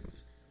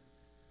faith?"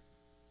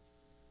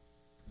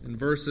 In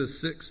verses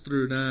 6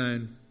 through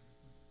 9,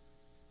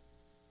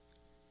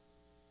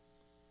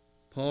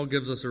 Paul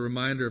gives us a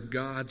reminder of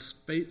God's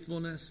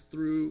faithfulness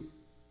through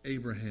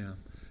Abraham,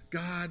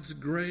 God's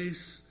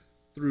grace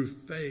through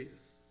faith.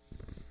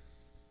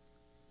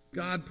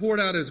 God poured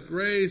out His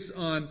grace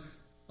on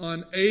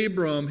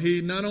Abram.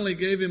 He not only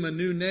gave him a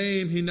new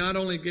name, He not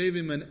only gave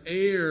him an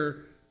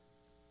heir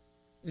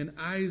in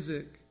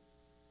Isaac.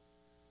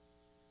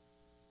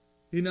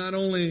 He not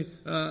only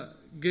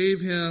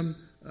gave him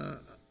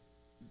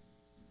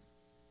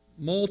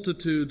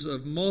multitudes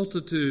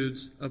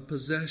of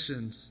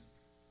possessions,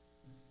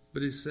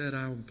 but He said,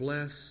 "I will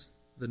bless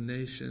the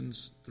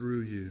nations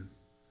through you."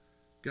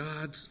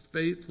 God's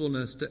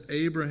faithfulness to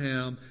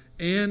Abraham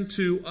and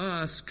to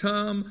us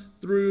come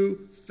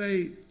through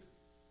faith.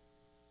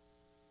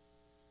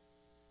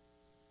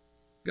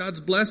 God's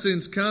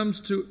blessings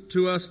comes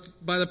to us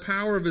by the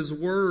power of His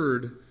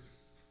Word.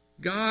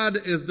 God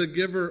is the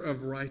giver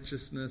of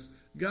righteousness.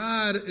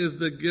 God is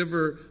the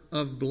giver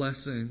of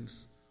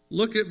blessings.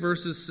 Look at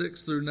verses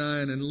 6 through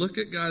 9 and look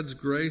at God's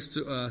grace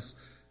to us.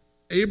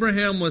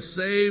 Abraham was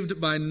saved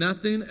by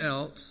nothing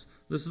else.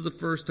 This is the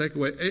first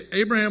takeaway.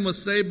 Abraham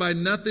was saved by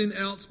nothing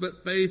else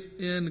but faith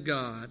in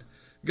God.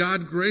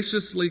 God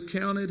graciously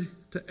counted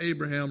to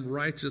Abraham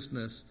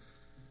righteousness.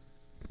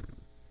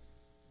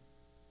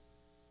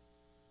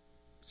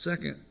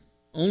 Second,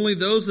 only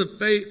those of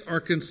faith are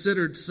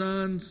considered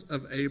sons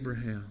of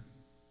Abraham.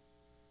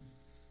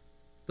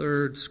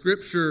 Third,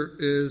 Scripture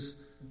is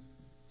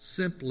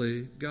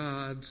simply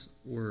God's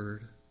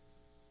word.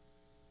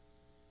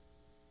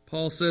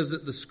 Paul says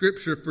that the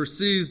Scripture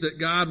foresees that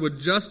God would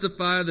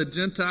justify the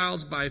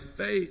Gentiles by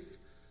faith.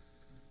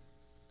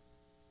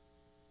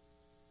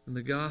 And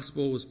the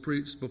gospel was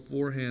preached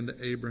beforehand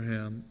to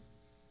Abraham.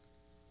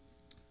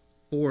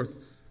 Fourth,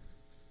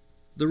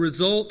 the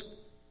result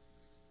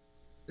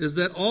is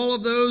that all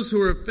of those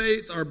who are of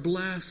faith are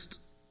blessed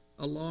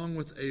along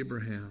with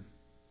Abraham,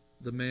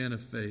 the man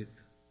of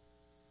faith.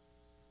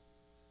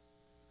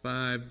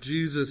 5,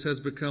 Jesus has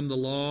become the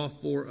law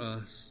for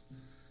us.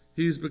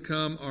 He's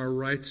become our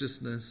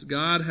righteousness.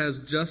 God has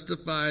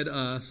justified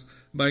us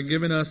by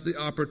giving us the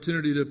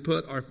opportunity to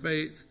put our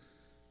faith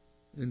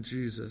in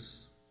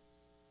Jesus.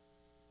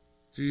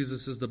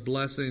 Jesus is the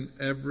blessing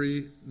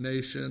every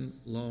nation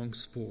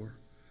longs for.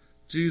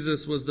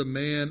 Jesus was the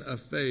man of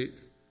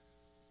faith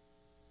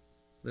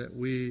that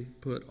we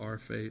put our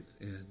faith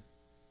in.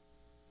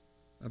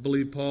 I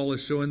believe Paul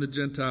is showing the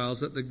Gentiles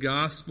that the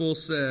gospel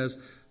says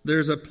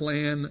there's a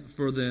plan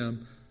for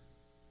them.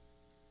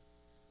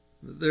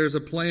 There's a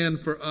plan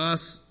for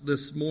us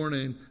this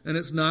morning, and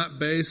it's not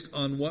based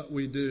on what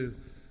we do.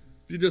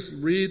 If you just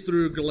read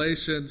through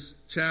Galatians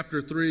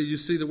chapter 3, you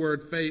see the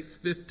word faith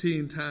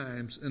 15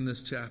 times in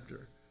this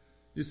chapter.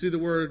 You see the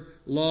word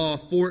law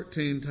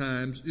 14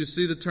 times. You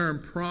see the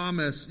term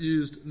promise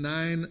used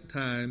 9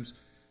 times.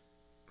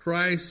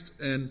 Christ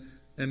and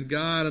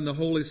God and the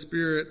Holy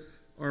Spirit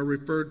are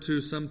referred to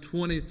some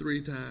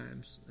 23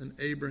 times, and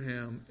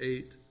Abraham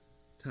 8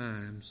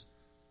 times.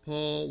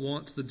 Paul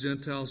wants the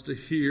Gentiles to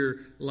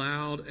hear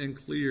loud and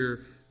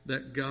clear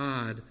that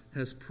God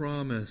has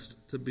promised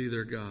to be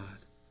their God.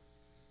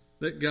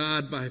 That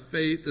God, by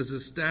faith, is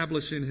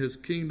establishing His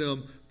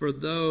kingdom for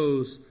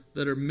those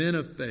that are men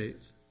of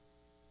faith,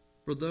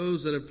 for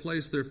those that have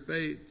placed their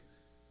faith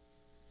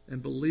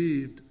and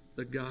believed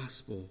the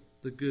gospel,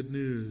 the good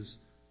news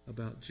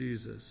about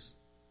Jesus.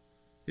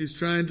 He's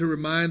trying to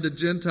remind the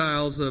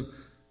Gentiles of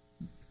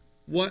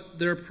what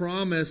their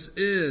promise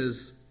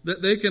is,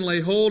 that they can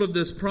lay hold of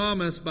this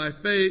promise by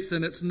faith,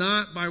 and it's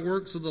not by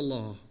works of the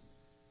law.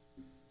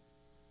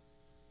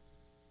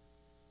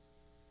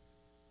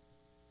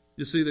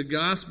 You see, the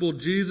gospel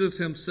Jesus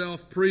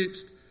Himself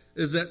preached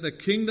is that the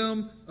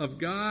kingdom of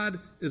God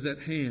is at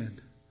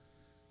hand.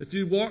 If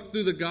you walk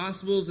through the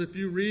Gospels, if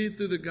you read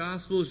through the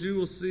Gospels, you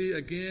will see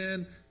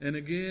again and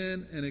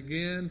again and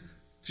again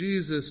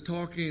Jesus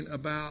talking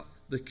about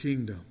the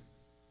kingdom.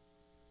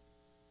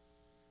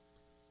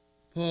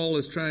 Paul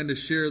is trying to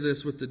share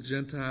this with the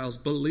Gentiles.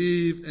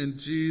 Believe in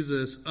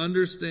Jesus.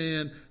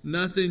 Understand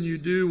nothing you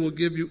do will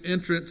give you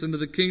entrance into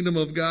the kingdom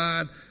of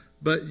God,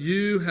 but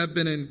you have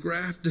been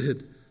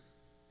engrafted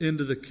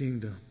into the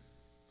kingdom.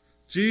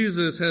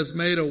 Jesus has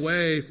made a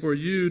way for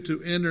you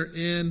to enter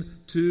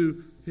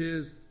into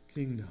His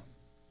kingdom.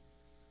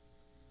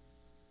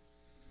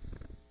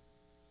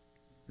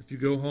 If you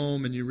go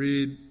home and you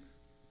read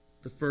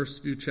the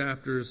first few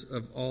chapters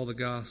of all the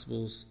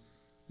Gospels,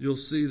 you'll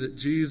see that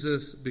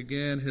Jesus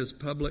began His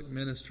public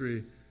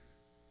ministry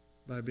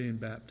by being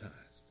baptized.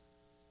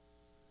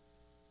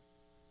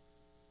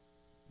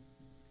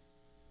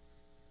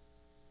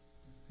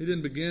 He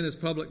didn't begin His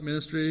public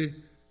ministry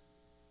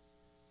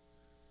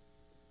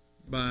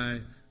by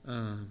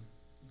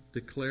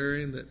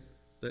declaring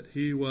that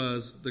He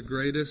was the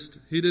greatest.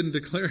 He didn't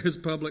declare His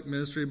public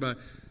ministry by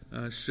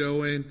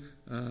showing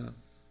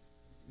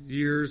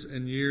years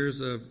and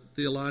years of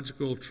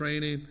theological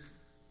training.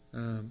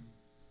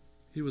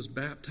 He was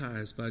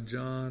baptized by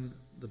John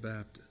the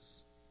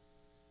Baptist.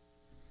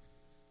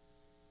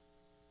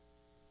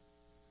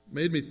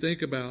 Made me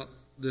think about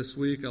this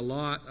week a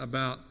lot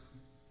about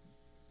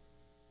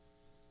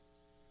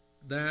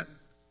that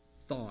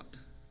thought.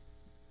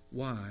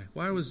 Why?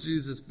 Why was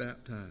Jesus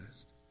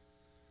baptized?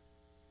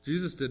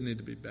 Jesus didn't need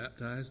to be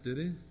baptized, did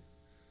He?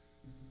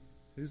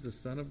 He's the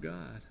Son of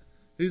God.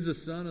 He's the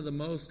Son of the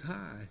Most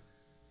High.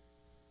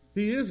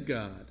 He is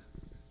God.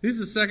 He's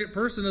the second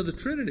person of the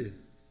Trinity.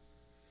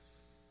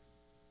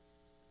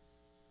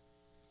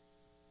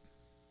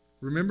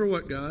 Remember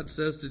what God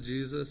says to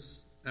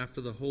Jesus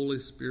after the Holy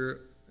Spirit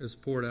is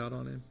poured out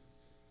on Him?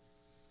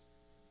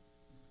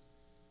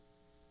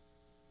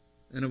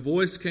 And a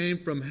voice came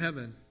from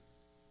heaven.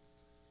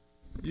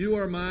 You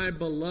are my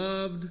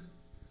beloved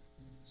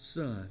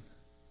Son.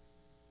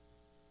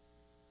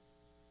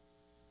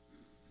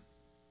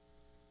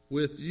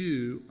 With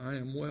you I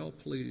am well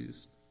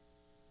pleased.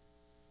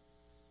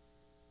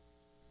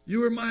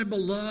 You are my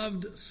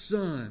beloved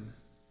Son.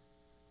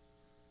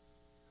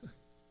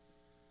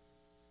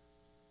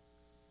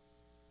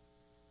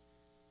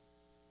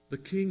 The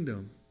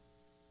kingdom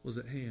was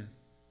at hand.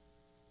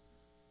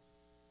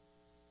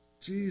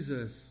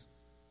 Jesus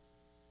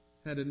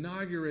had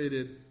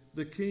inaugurated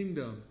the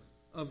kingdom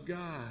of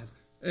God.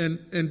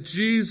 And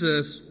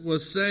Jesus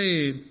was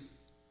saying,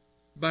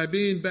 by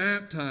being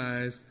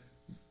baptized,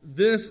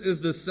 this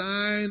is the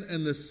sign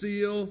and the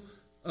seal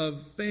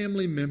of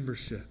family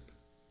membership.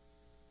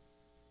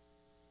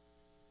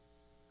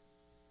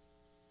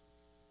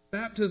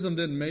 Baptism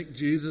didn't make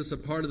Jesus a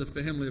part of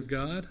the family of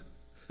God.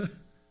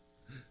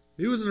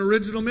 He was an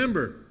original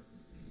member.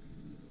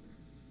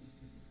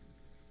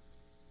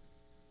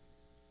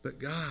 But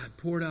God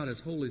poured out his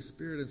Holy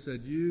Spirit and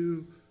said,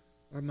 you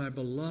are my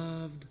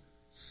beloved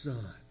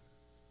Son.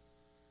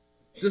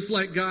 Just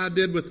like God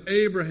did with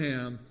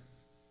Abraham,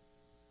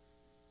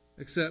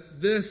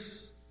 except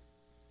this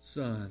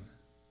Son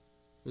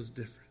was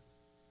different.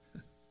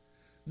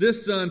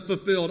 This Son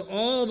fulfilled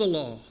all the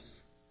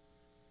laws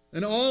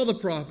and all the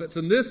prophets,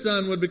 and this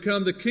Son would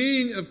become the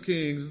King of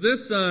Kings.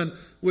 This Son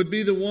would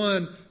be the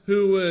one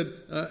who would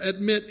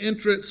admit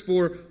entrance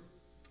for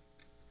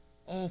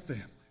all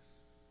families.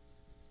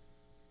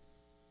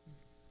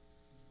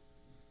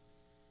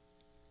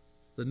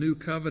 The new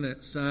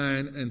covenant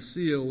sign and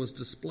seal was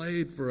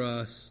displayed for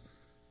us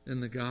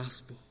in the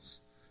Gospels.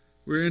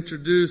 We're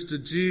introduced to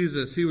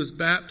Jesus. He was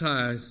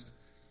baptized,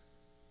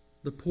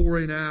 the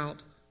pouring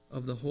out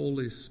of the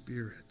Holy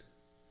Spirit.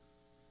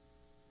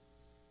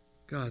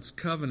 God's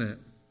covenant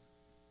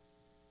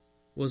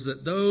was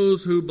that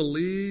those who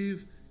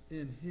believe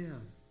in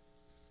him,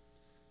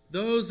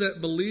 those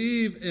that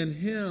believe in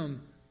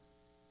him,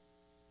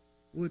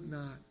 would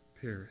not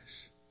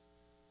perish,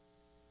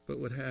 but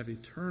would have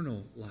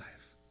eternal life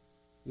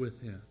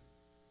with him.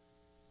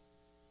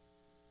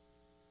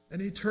 An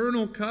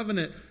eternal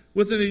covenant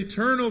with an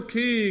eternal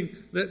king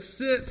that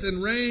sits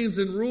and reigns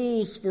and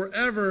rules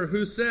forever,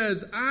 who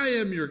says, I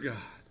am your God.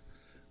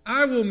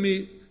 I will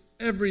meet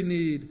every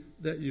need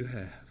that you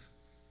have.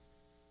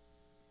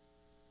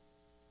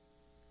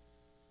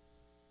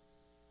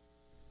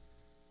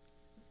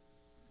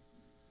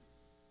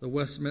 The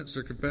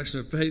Westminster Confession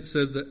of Faith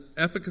says that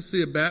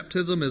efficacy of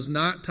baptism is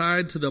not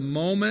tied to the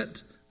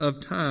moment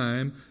of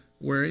time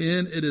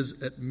wherein it is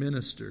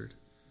administered.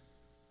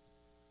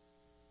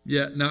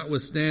 Yet,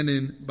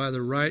 notwithstanding by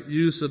the right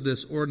use of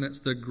this ordinance,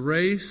 the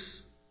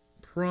grace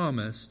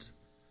promised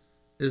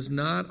is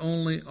not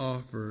only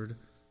offered,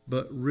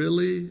 but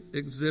really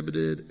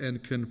exhibited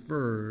and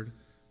conferred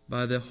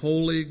by the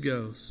Holy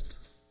Ghost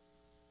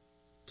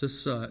to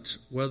such,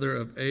 whether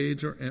of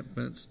age or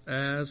infants,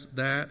 as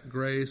that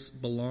grace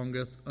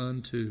belongeth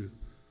unto,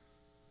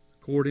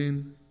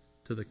 according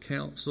to the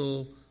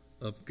counsel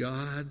of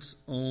God's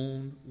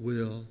own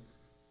will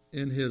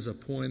in his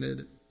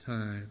appointed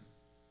time.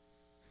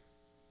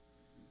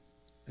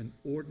 An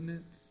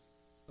ordinance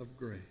of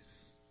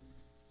grace.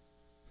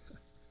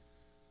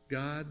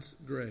 God's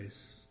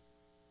grace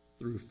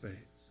through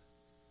faith.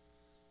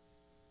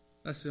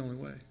 That's the only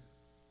way.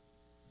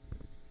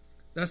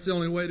 That's the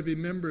only way to be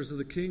members of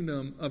the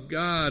kingdom of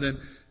God.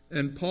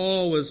 And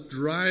Paul was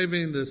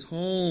driving this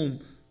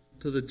home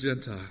to the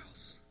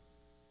Gentiles.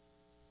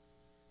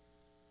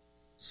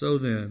 So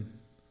then,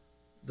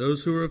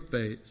 those who are of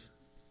faith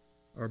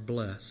are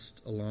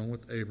blessed along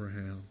with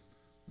Abraham,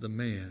 the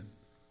man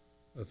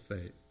of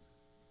faith.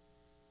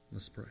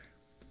 Let's pray.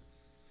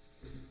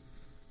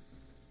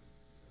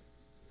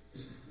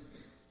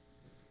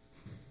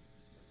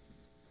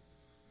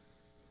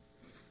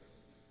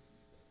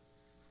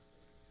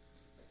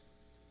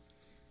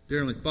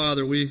 Dear Heavenly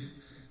Father, we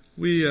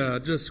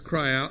just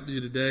cry out to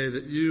you today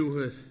that you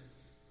would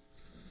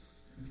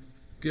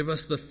give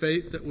us the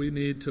faith that we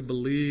need to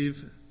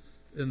believe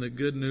in the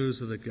good news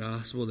of the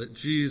gospel, that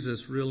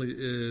Jesus really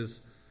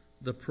is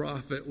the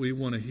prophet we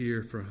want to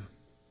hear from,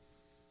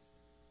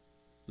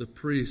 the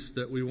priest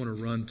that we want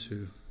to run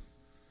to,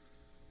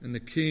 and the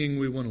king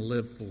we want to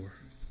live for.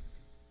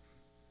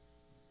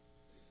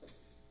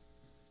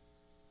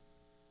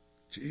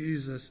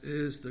 Jesus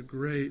is the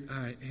great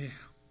I am.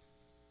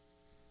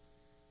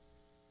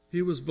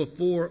 He was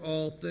before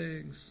all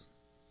things.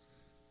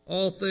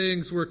 All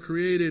things were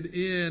created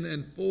in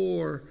and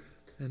for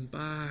and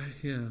by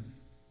him.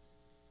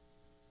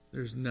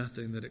 There's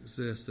nothing that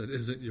exists that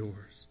isn't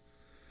yours.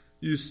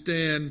 You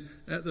stand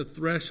at the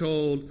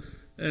threshold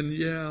and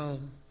yell,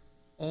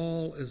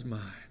 all is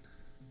mine.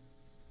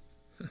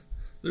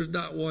 There's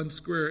not one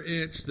square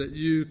inch that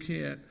you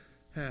can't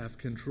have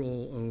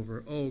control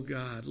over. Oh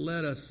God,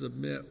 let us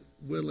submit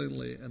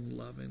willingly and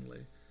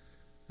lovingly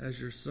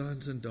as your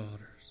sons and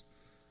daughters.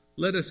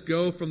 Let us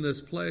go from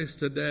this place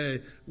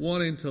today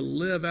wanting to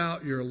live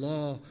out your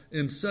law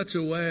in such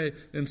a way,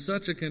 in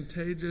such a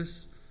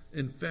contagious,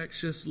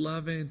 infectious,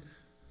 loving,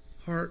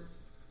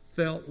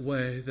 heartfelt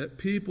way that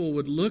people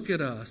would look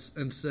at us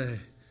and say,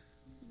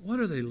 what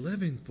are they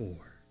living for?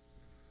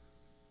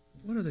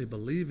 What are they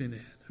believing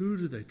in? Who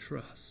do they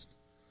trust?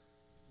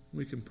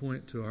 We can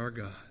point to our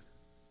God.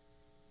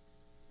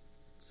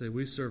 Say,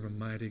 we serve a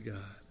mighty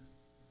God.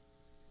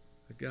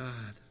 A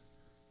God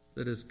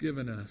that has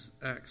given us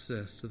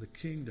access to the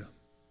kingdom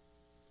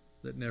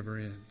that never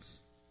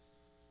ends.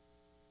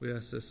 We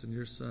ask this in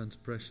your Son's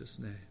precious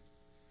name.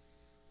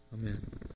 Amen.